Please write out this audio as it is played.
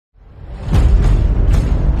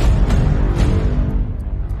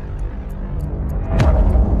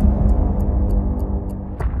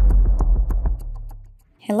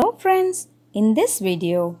friends, in this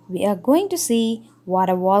video we are going to see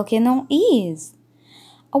what a volcano is.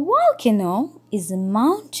 A volcano is a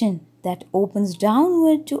mountain that opens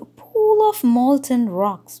downward to a pool of molten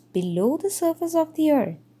rocks below the surface of the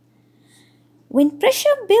earth. When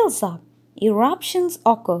pressure builds up, eruptions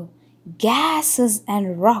occur, gases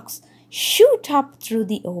and rocks shoot up through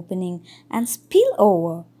the opening and spill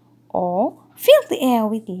over or fill the air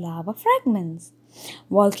with lava fragments.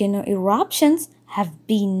 Volcano eruptions have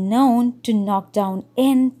been known to knock down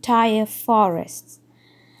entire forests.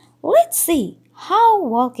 Let's see how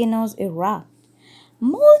volcanoes erupt.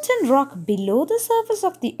 Molten rock below the surface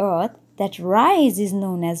of the earth that rises is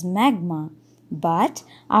known as magma, but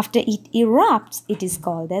after it erupts, it is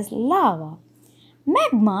called as lava.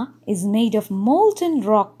 Magma is made of molten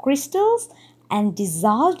rock crystals and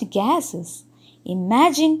dissolved gases.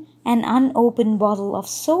 Imagine an unopened bottle of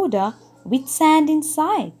soda with sand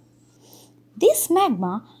inside. This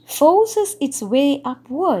magma forces its way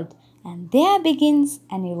upward and there begins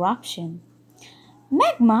an eruption.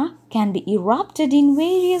 Magma can be erupted in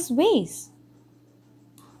various ways.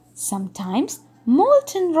 Sometimes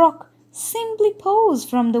molten rock simply pours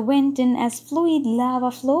from the vent in as fluid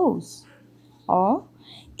lava flows. Or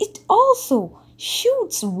it also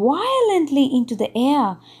shoots violently into the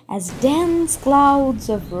air as dense clouds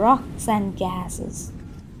of rocks and gases.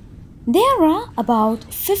 There are about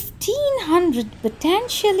 1,500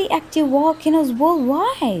 potentially active volcanoes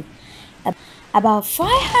worldwide. About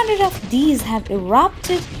 500 of these have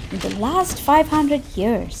erupted in the last 500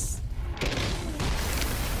 years.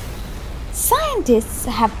 Scientists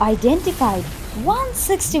have identified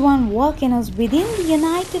 161 volcanoes within the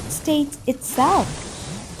United States itself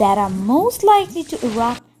that are most likely to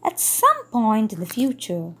erupt at some point in the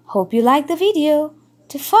future. Hope you liked the video.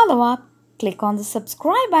 To follow up, click on the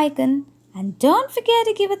subscribe icon and don't forget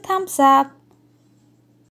to give a thumbs up.